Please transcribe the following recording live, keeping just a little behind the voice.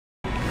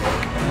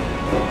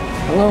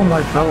Hello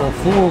my fellow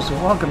fools,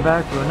 and welcome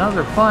back to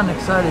another fun,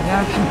 exciting,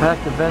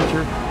 action-packed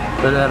adventure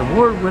for that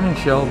award-winning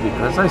show,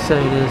 because I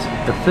say it is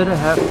the Fitted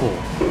Hat Fool.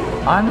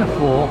 I'm the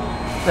fool,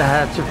 the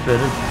hats are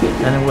fitted,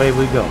 and away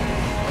we go.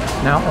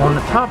 Now on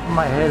the top of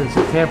my head is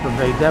a Tampa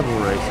Bay Devil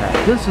Rays hat.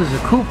 This is a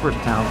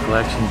Cooperstown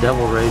collection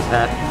Devil Rays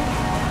hat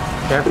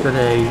after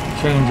they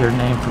changed their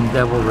name from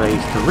Devil Rays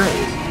to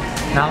Rays.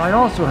 Now I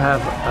also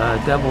have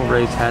a Devil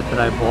Rays hat that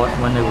I bought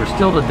when they were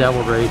still the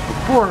Devil Rays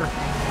before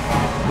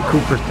the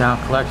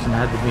Cooperstown collection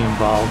had to be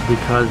involved,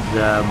 because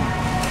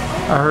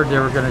I heard they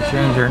were going to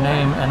change their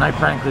name, and I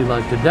frankly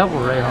liked the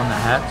Devil Ray on the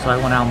hat, so I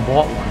went out and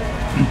bought one.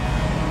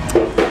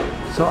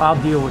 So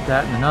I'll deal with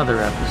that in another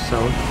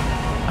episode.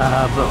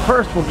 But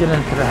first we'll get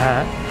into the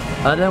hat,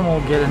 then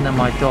we'll get into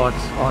my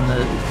thoughts on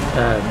the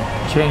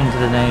change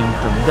of the name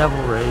from Devil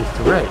Rays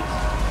to Rays.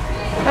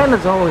 And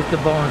as always, the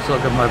bonus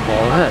look at my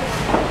bald head.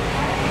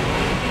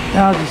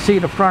 Now as you see,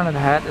 the front of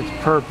the hat, it's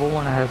purple,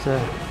 and it has a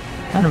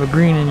kind of a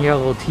green and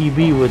yellow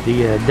TB with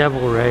the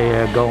Devil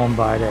Ray going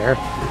by there,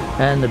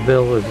 and the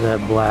bill is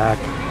black,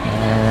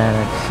 and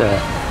it's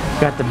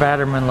got the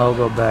Batterman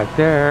logo back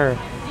there,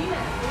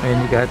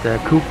 and you got the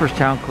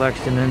Cooperstown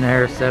collection in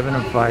there, 7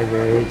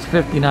 5/8,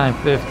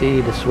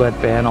 59.50, the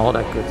sweatband, all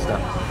that good stuff.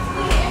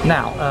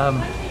 Now,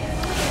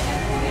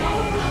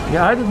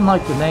 yeah, I didn't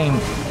like the name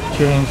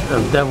change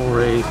of Devil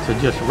Rays to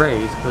just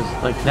Rays, because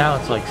like now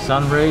it's like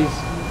Sun Rays,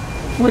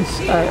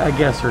 which I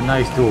guess are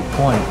nice to a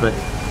point, but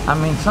I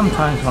mean,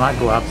 sometimes when I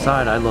go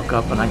outside, I look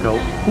up and I go,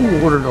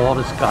 who ordered all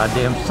this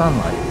goddamn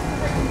sunlight?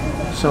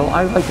 So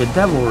I like a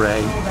Devil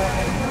Ray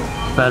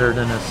better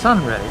than a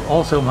Sun Ray.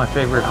 Also, my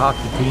favorite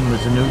hockey team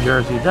is the New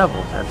Jersey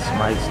Devils. That's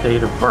my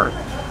state of birth.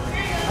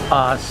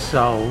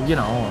 So, you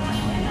know,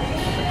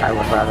 I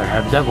would rather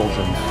have Devils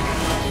in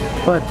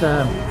there. But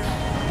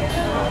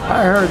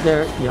I heard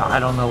there, you know, I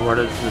don't know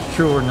whether this is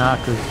true or not,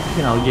 because,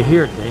 you know, you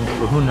hear things,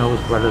 but who knows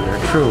whether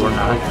they're true or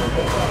not.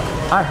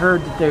 I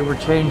heard that they were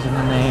changing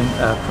the name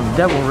from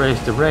Devil Rays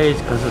to Rays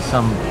because of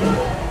some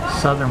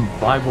Southern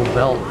Bible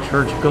Belt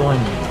church-going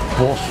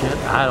bullshit.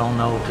 I don't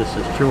know if this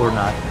is true or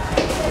not.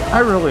 I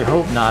really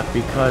hope not,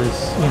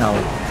 because, you know,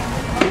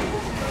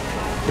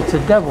 it's a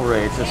Devil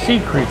Ray. It's a sea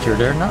creature.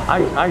 They're not.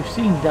 I've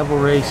seen Devil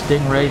Rays,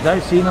 stingrays.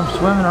 I've seen them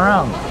swimming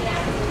around.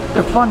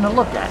 They're fun to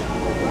look at.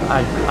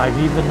 I've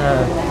even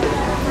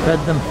fed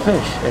them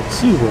fish at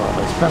SeaWorld.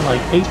 I spent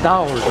like $8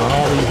 on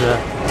all these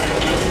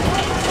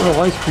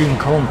little ice cream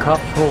cone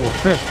cups full of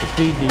fish to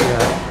feed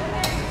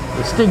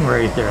the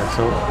stingrays there.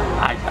 So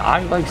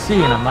I like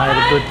seeing them. I had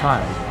a good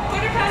time.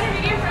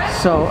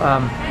 So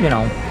you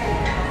know,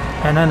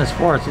 and then as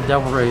far as the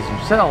Devil Rays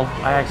themselves,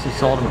 I actually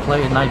saw them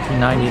play in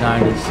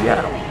 1999 in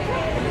Seattle.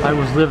 I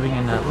was living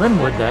in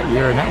Linwood that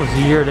year, and that was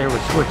the year they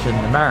were switching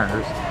the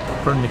Mariners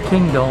from the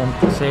Kingdome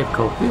to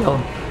Safeco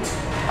Field.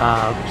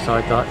 So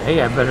I thought,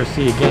 hey, I better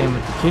see a game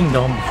at the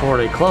Kingdome before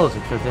they close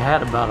it, because they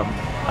had about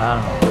I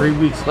don't know, 3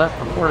 weeks left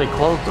before they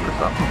closed it or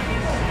something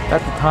at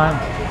the time.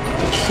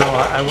 So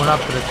I went up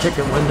to the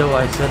ticket window.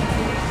 I said,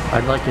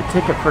 I'd like a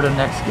ticket for the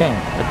next game.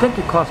 I think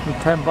it cost me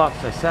 $10.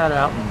 I sat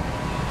out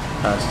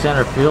in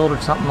center field or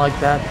something like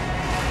that.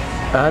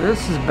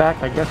 This is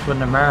back, I guess, when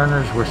the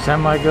Mariners were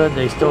semi-good.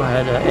 They still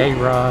had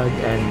A-Rod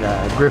and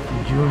Griffey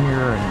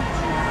Jr. and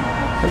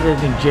I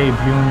think Jay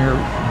Buhner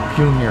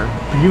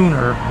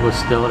was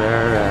still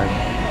there.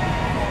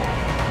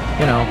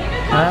 You know,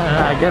 and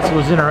I guess it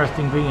was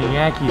interesting being a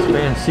Yankees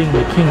fan, seeing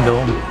the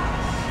Kingdome,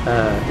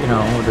 you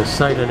know, the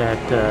sight of that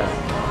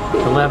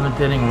 11th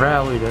inning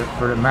rally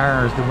for the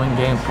Mariners to win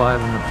Game 5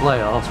 in the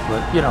playoffs.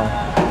 But you know,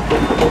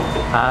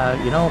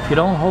 if you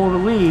don't hold a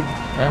lead,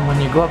 and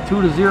when you go up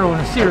 2-0 in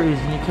a series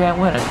and you can't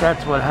win it,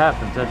 that's what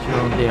happens. That's your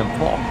own damn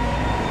fault.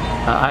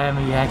 I am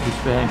a Yankees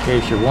fan, in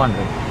case you're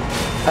wondering.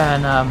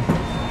 And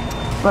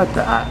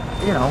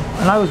you know,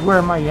 and I was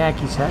wearing my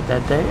Yankees hat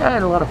that day. I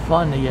had a lot of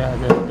fun.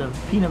 The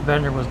peanut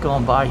vendor was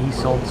going by. He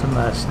sold some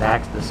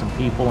snacks to some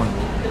people,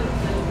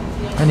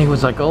 and he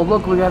was like, "Oh,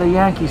 look, we got a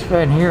Yankees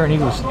fan here," and he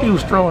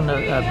was throwing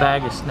a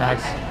bag of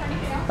snacks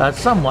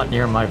somewhat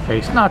near my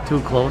face, not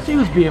too close. He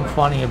was being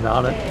funny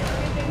about it.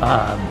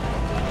 I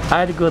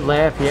had a good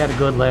laugh. He had a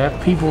good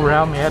laugh. People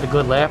around me had a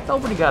good laugh.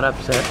 Nobody got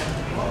upset.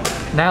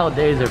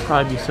 Nowadays, there'd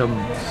probably be some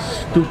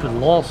stupid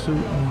lawsuit.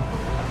 And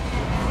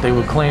they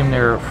would claim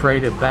they're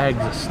afraid of bags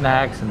of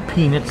snacks and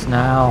peanuts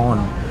now,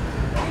 and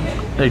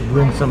they'd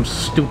win some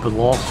stupid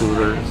lawsuit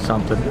or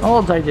something.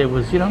 All I did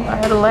was, you know, I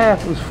had a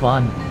laugh. It was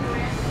fun.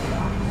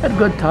 Had a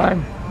good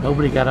time.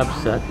 Nobody got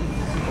upset.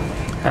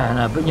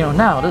 And but you know,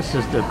 now this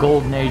is the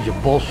golden age of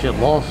bullshit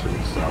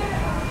lawsuits. So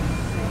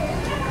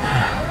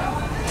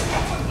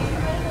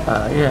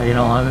yeah, you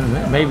know, I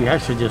mean, maybe I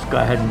should just go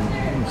ahead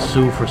and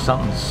sue for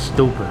something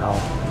stupid. I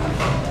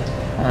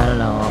don't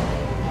know.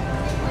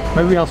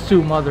 Maybe I'll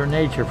sue Mother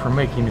Nature for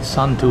making the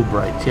sun too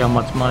bright. See how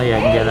much money I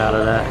can get out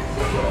of that.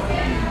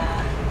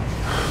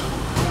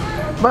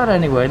 But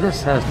anyway,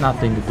 this has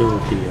nothing to do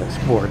with the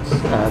sports.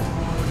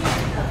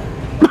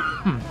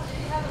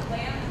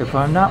 If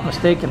I'm not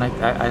mistaken,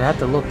 I'd have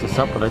to look this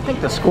up, but I think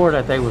the score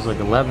that day was like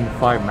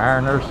 11-5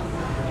 Mariners.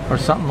 or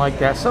something like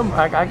that.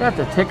 I got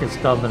the ticket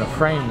stub in a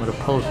frame with a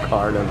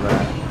postcard of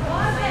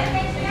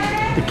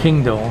the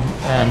Kingdome,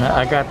 and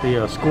I got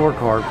the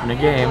scorecard from the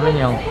game, and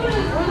you know,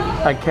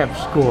 I kept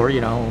score,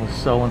 you know,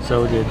 so and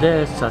so did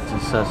this, such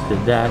and such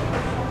did that.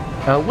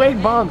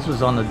 Wade Boggs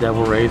was on the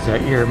Devil Rays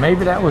that year.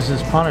 Maybe that was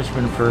his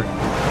punishment for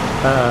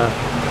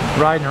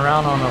riding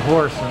around on a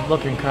horse and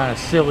looking kind of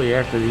silly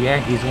after the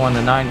Yankees won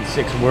the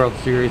 '96 World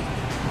Series.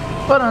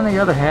 But on the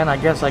other hand, I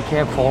guess I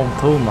can't fault him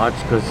too much,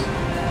 because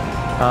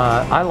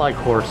I like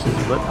horses,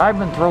 but I've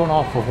been thrown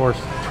off a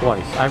horse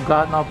twice. I've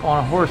gotten up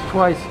on a horse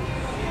twice,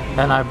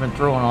 and I've been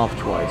thrown off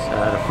twice.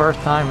 The first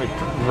time,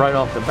 right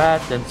off the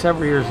bat, then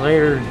several years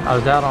later, I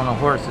was out on a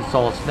horse that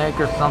saw a snake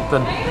or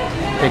something.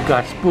 It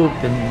got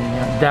spooked, and you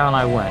know, down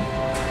I went.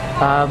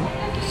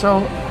 So,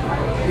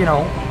 you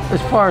know,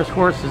 as far as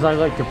horses, I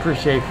like to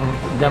appreciate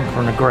them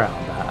from the ground.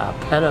 I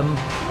pet them,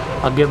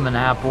 I'll give them an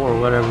apple or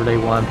whatever they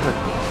want, but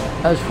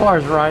as far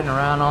as riding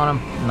around on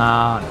them,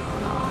 no.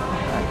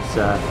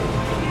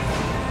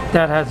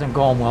 That hasn't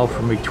gone well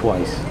for me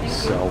twice.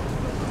 So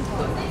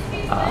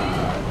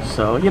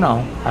you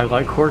know, I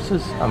like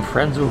horses. I'm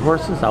friends with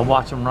horses. I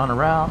watch them run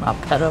around. I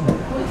pet them.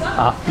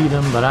 I feed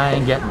them, but I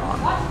ain't getting on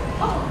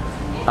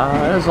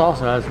them. This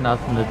also has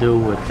nothing to do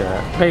with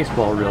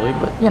baseball, really.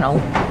 But you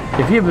know,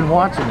 if you've been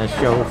watching this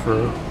show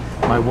for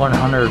my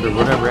 100 or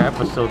whatever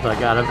episodes I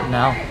got of it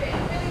now,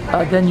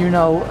 then you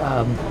know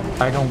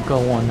I don't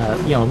go on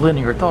you know,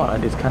 linear thought. I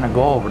just kind of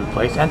go all over the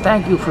place. And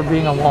thank you for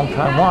being a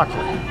long-time watcher.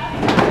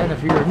 And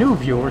if you're a new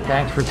viewer,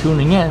 thanks for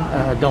tuning in.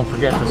 Don't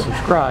forget to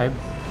subscribe.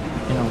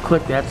 You know,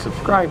 click that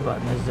subscribe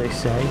button, as they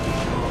say.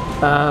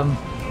 I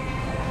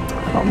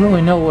don't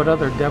really know what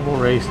other Devil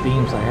Rays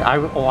themes I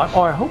have.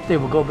 I hope they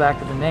will go back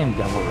to the name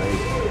Devil Rays.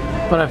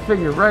 But I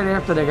figured right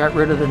after they got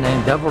rid of the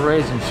name Devil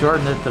Rays and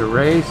shortened it to the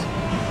Rays,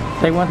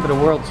 they went to the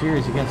World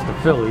Series against the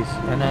Phillies.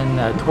 And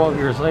then 12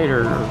 years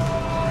later,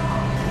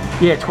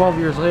 yeah, 12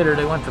 years later,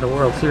 they went to the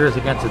World Series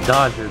against the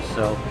Dodgers.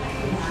 So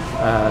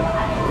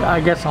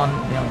I guess you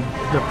know,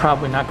 they're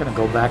probably not going to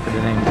go back to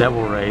the name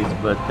Devil Rays,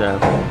 but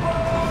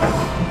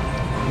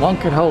one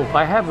could hope.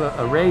 I have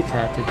a Rays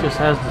hat that just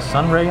has the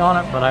sun ray on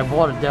it, but I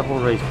bought a Devil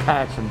Rays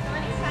patch, and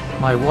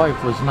my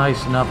wife was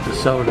nice enough to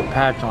sew the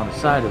patch on the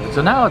side of it.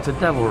 So now it's a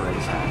Devil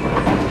Rays hat.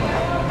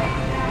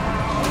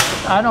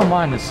 I don't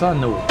mind the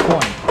sun to a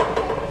point.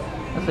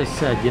 As I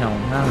said, you know,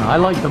 I don't know, I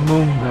like the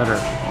moon better.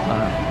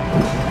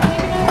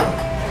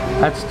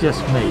 That's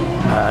just me.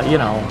 You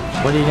know,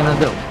 what are you gonna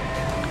do?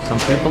 Some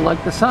people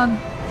like the sun,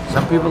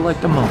 some people like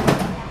the moon.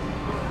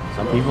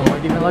 Some people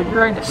might even like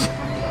Uranus.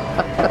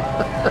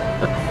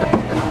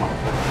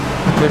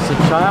 It's a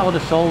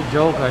childish old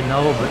joke, I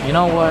know, but you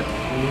know what?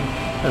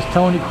 As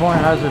Tony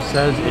Kornheiser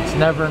says, it's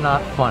never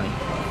not funny.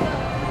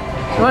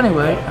 So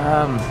anyway,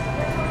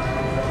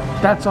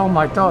 that's all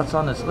my thoughts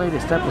on this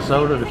latest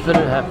episode of The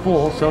Fitted Hat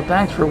Full. So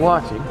thanks for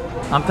watching.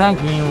 I'm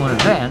thanking you in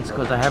advance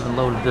because I haven't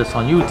loaded this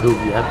on YouTube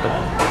yet,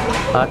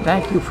 but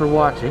thank you for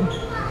watching.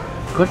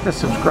 Click the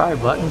subscribe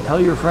button. Tell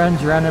your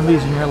friends, your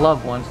enemies, and your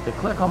loved ones to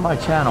click on my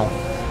channel,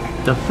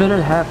 The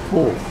Fitted Hat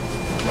Fool,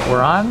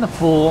 where I'm the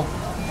fool,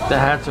 the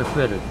hats are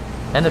fitted.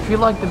 And if you'd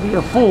like to be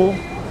a fool,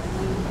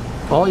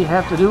 all you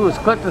have to do is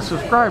click the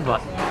subscribe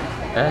button,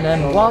 and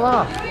then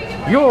voila,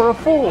 you're a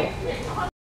fool.